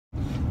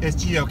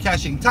It's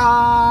geocaching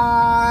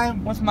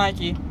time What's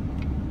Mikey?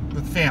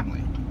 with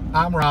family.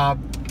 I'm Rob.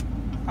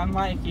 I'm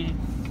Mikey.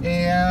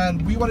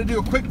 And we want to do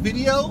a quick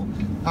video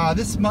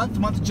this month, the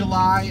month of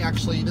July,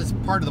 actually this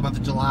part of the month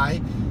of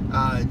July.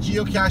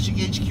 Geocaching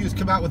HQ has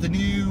come out with a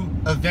new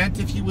event,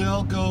 if you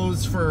will.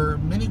 Goes for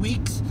many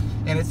weeks,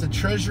 and it's the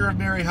Treasure of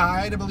Mary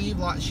Hyde, I believe.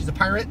 She's a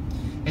pirate,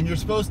 and you're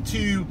supposed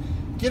to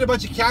get a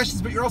bunch of caches,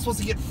 but you're also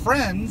supposed to get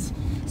friends,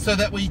 so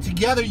that way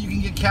together you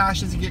can get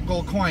caches and get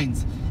gold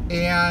coins.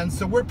 And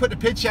so we're putting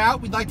a pitch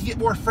out. We'd like to get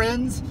more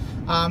friends.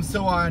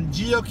 So on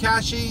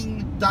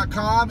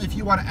geocaching.com, if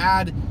you want to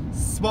add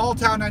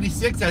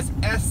Smalltown96, that's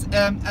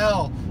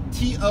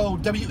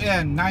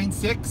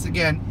SMLTOWN96,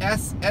 again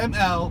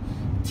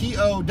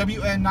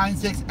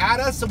SMLTOWN96, add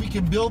us so we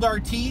can build our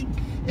team.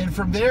 And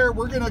from there,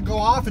 we're going to go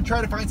off and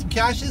try to find some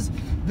caches.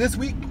 This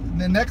week,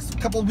 the next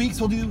couple of weeks,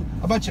 we'll do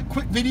a bunch of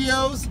quick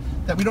videos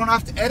that we don't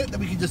have to edit, that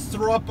we can just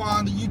throw up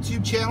on the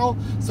YouTube channel,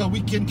 so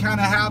we can kind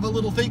of have a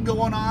little thing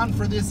going on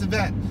for this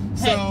event.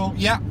 So,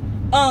 hey, yeah.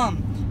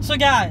 So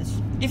guys,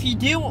 if you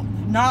do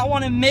not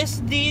want to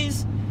miss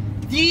these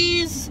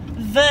videos,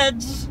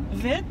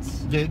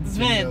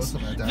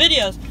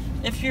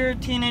 if you're a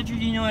teenager,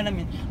 you know what I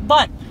mean.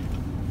 But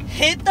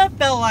hit that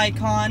bell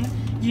icon.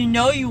 You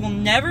know you will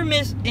never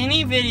miss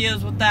any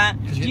videos with that.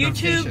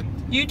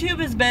 YouTube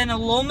has been a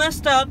little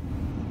messed up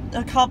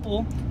a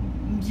couple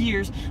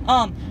years.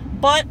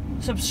 But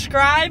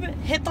subscribe,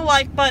 hit the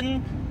like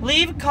button,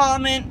 leave a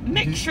comment,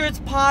 make sure it's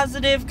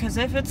positive, because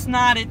if it's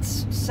not,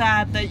 it's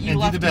sad that you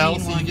left the bell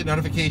so you get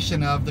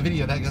notification of the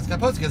video that got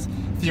posted, because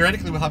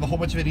theoretically we'll have a whole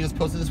bunch of videos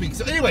posted this week.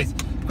 So anyways,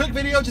 quick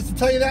video just to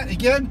tell you that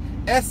again,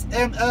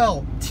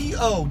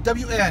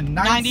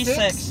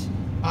 SMLTOWN96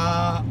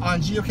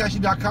 on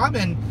geocaching.com,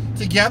 and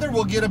together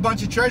we'll get a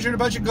bunch of treasure and a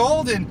bunch of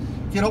gold and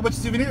get a whole bunch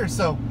of souvenirs.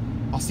 So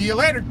I'll see you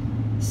later.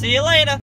 See you later.